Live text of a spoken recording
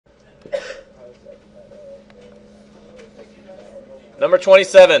Number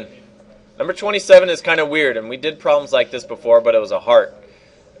 27. Number 27 is kind of weird, and we did problems like this before, but it was a heart.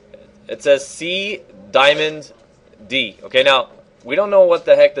 It says C, diamond, D. Okay, now, we don't know what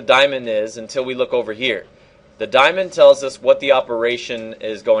the heck the diamond is until we look over here. The diamond tells us what the operation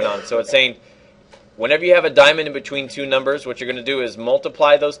is going on. So it's saying, whenever you have a diamond in between two numbers, what you're going to do is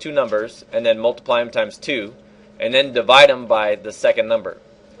multiply those two numbers, and then multiply them times 2, and then divide them by the second number.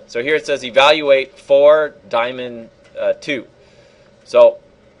 So here it says evaluate 4, diamond 2. So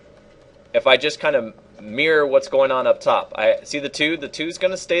if I just kind of mirror what's going on up top, I see the 2 is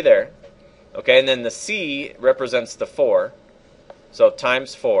going to stay there. Okay, and then the C represents the 4, so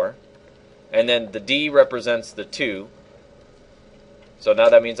times 4. And then the D represents the 2. So now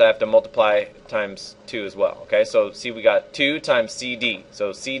that means I have to multiply times 2 as well. Okay, so see, we got 2 times CD.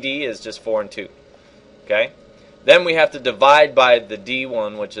 So CD is just 4 and 2. Okay, then we have to divide by the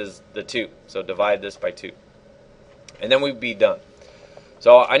D1, which is the 2. So divide this by 2. And then we'd be done.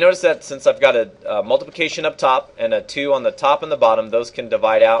 So I noticed that since I've got a multiplication up top and a 2 on the top and the bottom, those can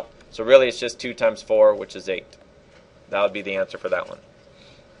divide out. So really it's just 2 times 4, which is 8. That would be the answer for that one.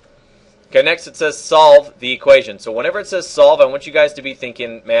 Okay, next it says solve the equation. So whenever it says solve, I want you guys to be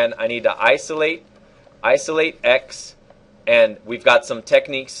thinking, man, I need to isolate x, and we've got some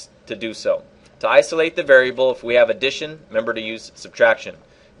techniques to do so. To isolate the variable, if we have addition, remember to use subtraction.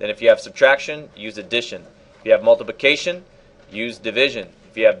 Then if you have subtraction, use addition. If you have multiplication, use division.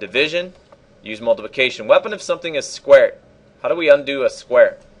 If you have division, use multiplication. What happens if something is squared? How do we undo a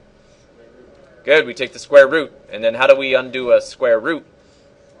square? Good, we take the square root. And then how do we undo a square root?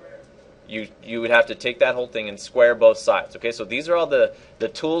 You would have to take that whole thing and square both sides. Okay, so these are all the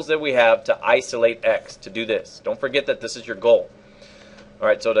tools that we have to isolate x, to do this. Don't forget that this is your goal.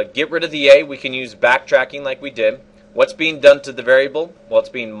 Alright, so to get rid of the a, we can use backtracking like we did. What's being done to the variable? Well, it's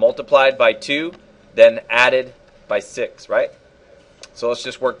being multiplied by 2, then added by 6, right? So let's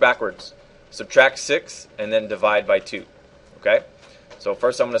just work backwards. Subtract 6 and then divide by 2. Okay? So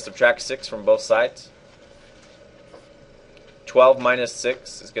first I'm going to subtract 6 from both sides. 12 minus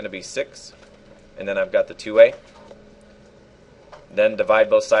 6 is going to be 6. And then I've got the 2a. Then divide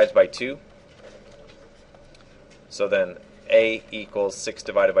both sides by 2. So then a equals 6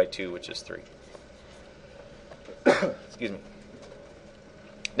 divided by 2, which is 3. Excuse me.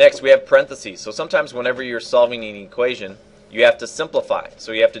 Next, we have parentheses. So sometimes whenever you're solving an equation, you have to simplify.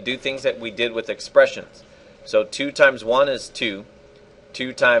 So you have to do things that we did with expressions. So 2 times 1 is 2.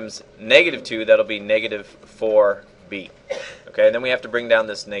 2 times negative 2, that'll be negative 4b. Okay, and then we have to bring down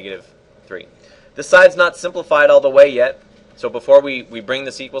this negative 3. This side's not simplified all the way yet. So before we bring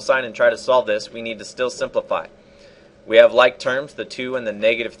this equal sign and try to solve this, we need to still simplify. We have like terms, the 2 and the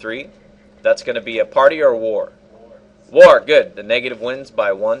negative 3. That's going to be a party or a war? War, good. The negative wins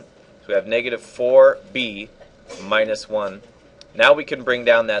by 1. So we have negative 4b minus 1. Now we can bring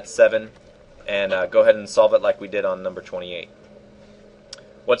down that 7 and go ahead and solve it like we did on number 28.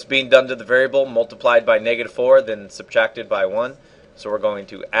 What's being done to the variable? Multiplied by negative 4, then subtracted by 1. So we're going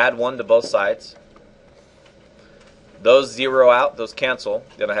to add 1 to both sides. Those zero out, those cancel.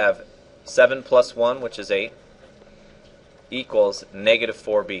 You're going to have 7 plus 1, which is 8, equals negative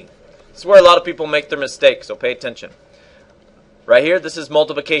 4b. This is where a lot of people make their mistakes, so pay attention. Right here, this is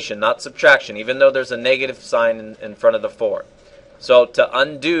multiplication, not subtraction, even though there's a negative sign in front of the 4. So to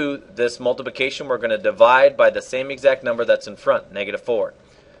undo this multiplication, we're going to divide by the same exact number that's in front, negative 4.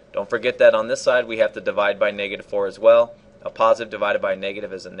 Don't forget that on this side, we have to divide by negative 4 as well. A positive divided by a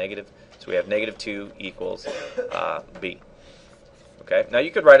negative is a negative. So we have negative 2 equals b. Okay, now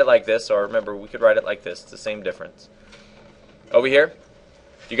you could write it like this, or remember, we could write it like this. It's the same difference. Over here,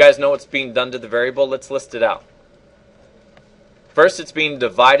 do you guys know what's being done to the variable? Let's list it out. First, it's being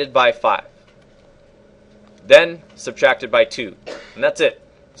divided by 5. Then subtracted by 2. And that's it.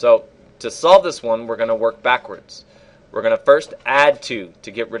 So to solve this one, we're going to work backwards. We're going to first add 2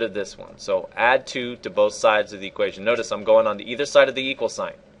 to get rid of this one. So add 2 to both sides of the equation. Notice I'm going on to either side of the equal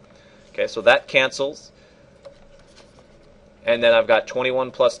sign. Okay, so that cancels. And then I've got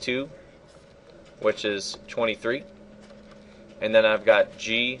 21 plus 2, which is 23. And then I've got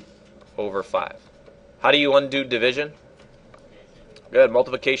g over 5. How do you undo division? Good,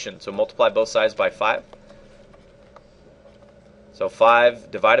 multiplication. So multiply both sides by 5. So 5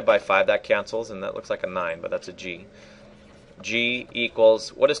 divided by 5, that cancels, and that looks like a 9, but that's a g. G equals,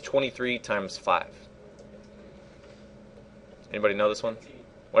 what is 23 times 5? Anybody know this one?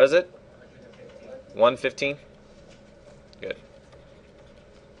 What is it? 115? Good.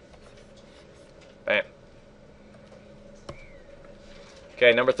 Bam.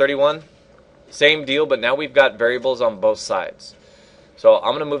 Okay, number 31. Same deal, but now we've got variables on both sides. So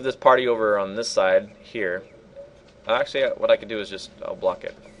I'm going to move this party over on this side here. Actually, what I could do is just, I'll block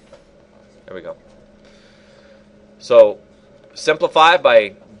it. There we go. So simplify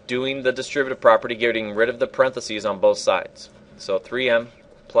by doing the distributive property, getting rid of the parentheses on both sides. So 3m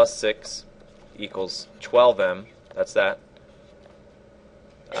plus 6 equals 12m. That's that.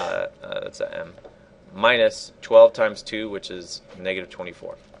 That's a m. Minus 12 times 2, which is negative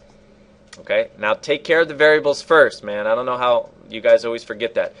 24. Okay, now take care of the variables first, man. I don't know how you guys always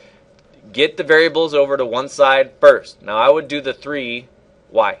forget that. Get the variables over to one side first. Now I would do the 3.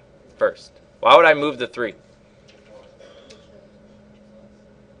 Why? First. Why would I move the 3?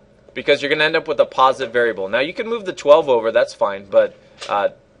 Because you're going to end up with a positive variable. Now you can move the 12 over, that's fine, but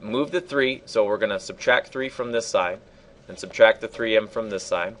move the 3, so we're going to subtract 3 from this side and subtract the 3m from this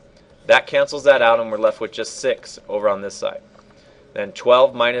side. That cancels that out and we're left with just 6 over on this side. Then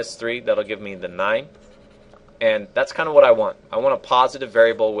 12 minus 3, that'll give me the 9. And that's kind of what I want. I want a positive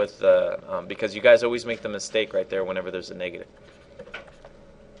variable with because you guys always make the mistake right there whenever there's a negative.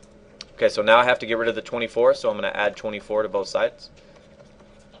 Okay, so now I have to get rid of the 24, so I'm going to add 24 to both sides.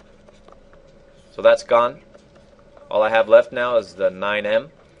 So that's gone. All I have left now is the 9m,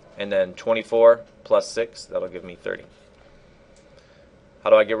 and then 24 plus 6, that'll give me 30. How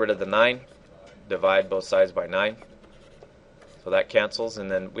do I get rid of the 9? Divide both sides by 9. So that cancels, and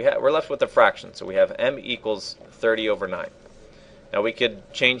then we're left with a fraction. So we have m equals 30 over 9. Now we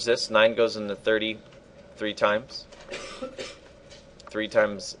could change this. 9 goes into 30 3 times. 3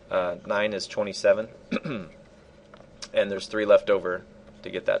 times 9 is 27. And there's 3 left over to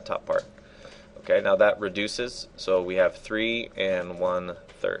get that top part. Okay, now that reduces, so we have 3 and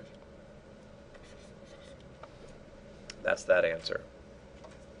 1/3. That's that answer.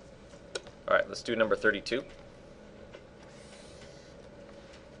 All right, let's do number 32.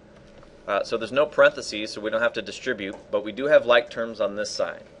 So there's no parentheses, so we don't have to distribute, but we do have like terms on this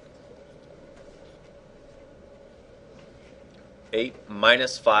side. 8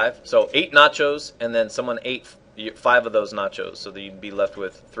 minus 5, so 8 nachos, and then someone ate 5 of those nachos, so that you'd be left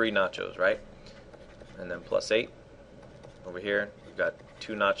with 3 nachos, right? And then plus 8. Over here, we've got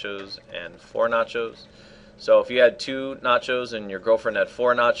 2 nachos and 4 nachos. So if you had 2 nachos and your girlfriend had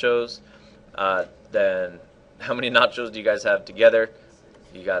 4 nachos, then how many nachos do you guys have together?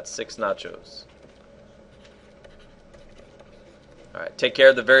 You got 6 nachos. Alright, take care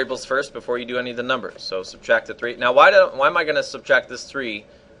of the variables first before you do any of the numbers. So subtract the 3. Now why am I going to subtract this 3?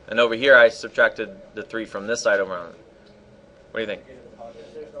 And over here I subtracted the 3 from this side over on it. What do you think?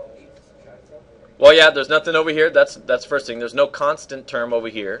 Well, yeah, there's nothing over here. That's first thing. There's no constant term over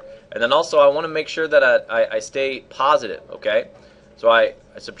here. And then also I want to make sure that I stay positive, okay? So I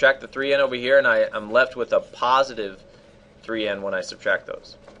subtract the 3n over here, and I'm left with a positive 3n when I subtract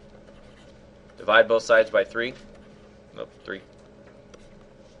those. Divide both sides by 3. Nope, 3.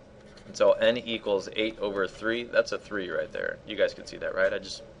 And so n equals 8 over 3. That's a 3 right there. You guys can see that, right? I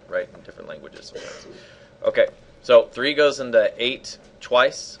just write in different languages sometimes. Okay, so 3 goes into 8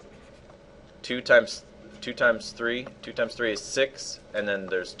 twice. 2 times 3. 2 times 3 is 6, and then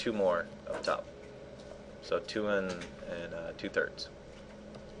there's 2 more up top. So 2 and 2/3.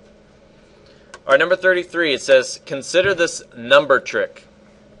 All right, number 33, it says, consider this number trick.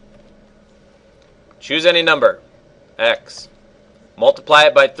 Choose any number, x. Multiply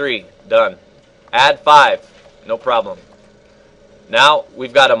it by 3, done. Add 5, no problem. Now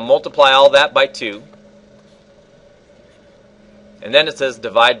we've got to multiply all that by 2. And then it says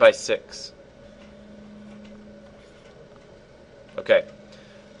divide by 6. Okay,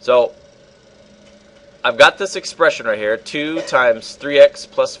 so I've got this expression right here, 2 times 3x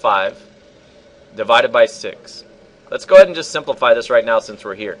plus 5 divided by 6. Let's go ahead and just simplify this right now since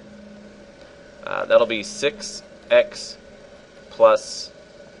we're here. That'll be 6x plus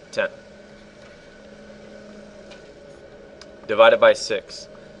 10 divided by 6.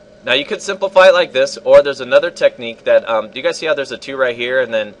 Now you could simplify it like this, or there's another technique that, do you guys see how there's a 2 right here,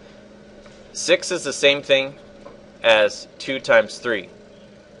 and then 6 is the same thing as 2 times 3.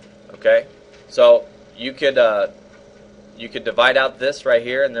 Okay, so you could divide out this right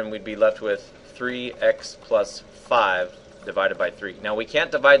here, and then we'd be left with 3x plus 5 divided by 3. Now we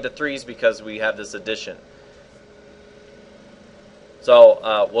can't divide the 3's because we have this addition.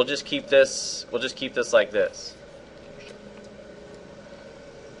 So we'll just keep this like this.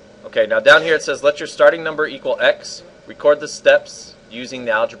 Okay, now down here it says let your starting number equal x. Record the steps using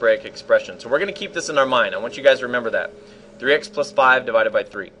the algebraic expression. So we're going to keep this in our mind. I want you guys to remember that. 3x plus 5 divided by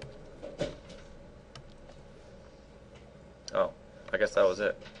 3. Oh, I guess that was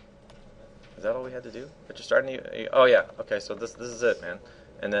it. Is that all we had to do? But you're starting to, oh yeah, okay, so this is it, man.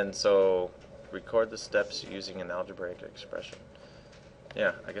 And then so record the steps using an algebraic expression.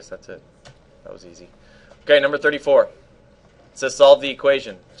 Yeah, I guess that's it. That was easy. Okay, number 34. It says solve the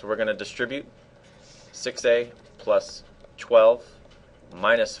equation. So we're going to distribute 6a plus 12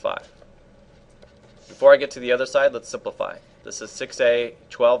 minus 5. Before I get to the other side, let's simplify. This is 6a,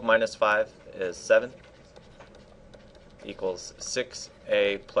 12 minus 5 is 7, equals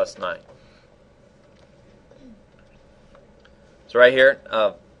 6a plus 9. So right here,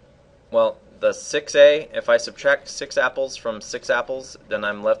 well, the 6a, if I subtract 6 apples from 6 apples, then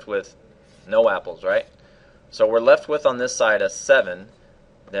I'm left with no apples, right? So we're left with on this side a 7,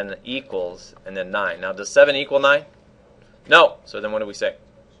 then equals, and then 9. Now, does 7 equal 9? No. So then what do we say?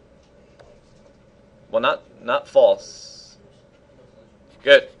 Well, not false.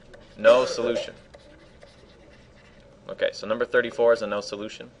 Good. No solution. Okay, so number 34 is a no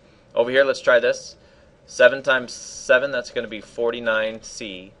solution. Over here, let's try this. 7 times 7, that's going to be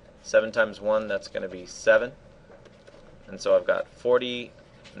 49c. 7 times 1, that's going to be 7. And so I've got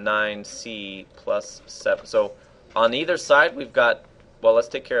 49c plus 7. So on either side, we've got, well, let's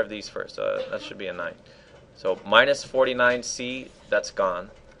take care of these first. That should be a 9. So minus 49c, that's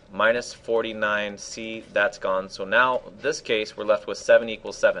gone. Minus 49c, that's gone. So now, in this case, we're left with 7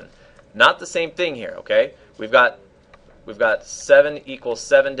 equals 7. Not the same thing here, okay? We've got 7 equals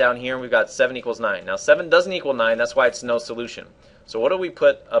 7 down here, and we've got 7 equals 9. Now, 7 doesn't equal 9. That's why it's no solution. So what do we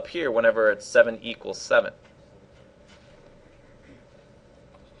put up here whenever it's 7 equals 7?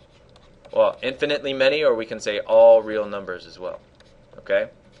 Well, infinitely many, or we can say all real numbers as well. Okay?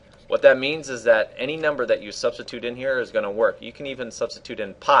 What that means is that any number that you substitute in here is going to work. You can even substitute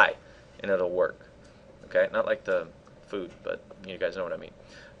in pi, and it'll work. Okay? Not like the food, but you guys know what I mean.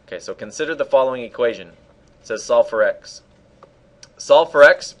 Okay, so consider the following equation. It says solve for x. Solve for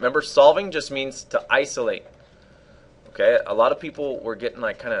x, remember solving just means to isolate. Okay, a lot of people were getting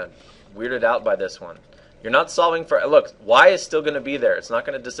like kind of weirded out by this one. You're not solving for, look, y is still going to be there. It's not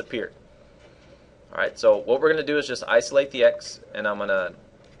going to disappear. Alright, so what we're going to do is just isolate the x, and I'm going to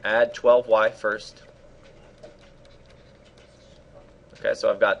add 12y first. Okay, so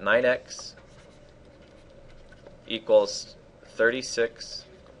I've got 9x equals 36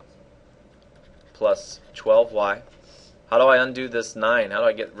 plus 12y. How do I undo this 9? How do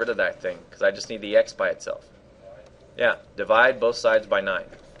I get rid of that thing? Because I just need the x by itself. Yeah, divide both sides by 9.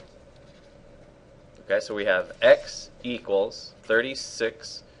 Okay, so we have x equals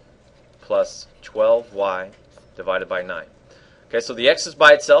 36 plus 12y divided by 9. Okay, so the x is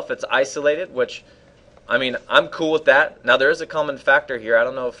by itself. It's isolated, which, I mean, I'm cool with that. Now, there is a common factor here. I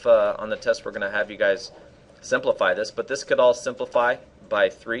don't know if on the test we're going to have you guys simplify this, but this could all simplify by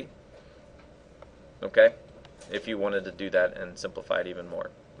 3. Okay, if you wanted to do that and simplify it even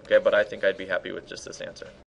more. Okay, but I think I'd be happy with just this answer.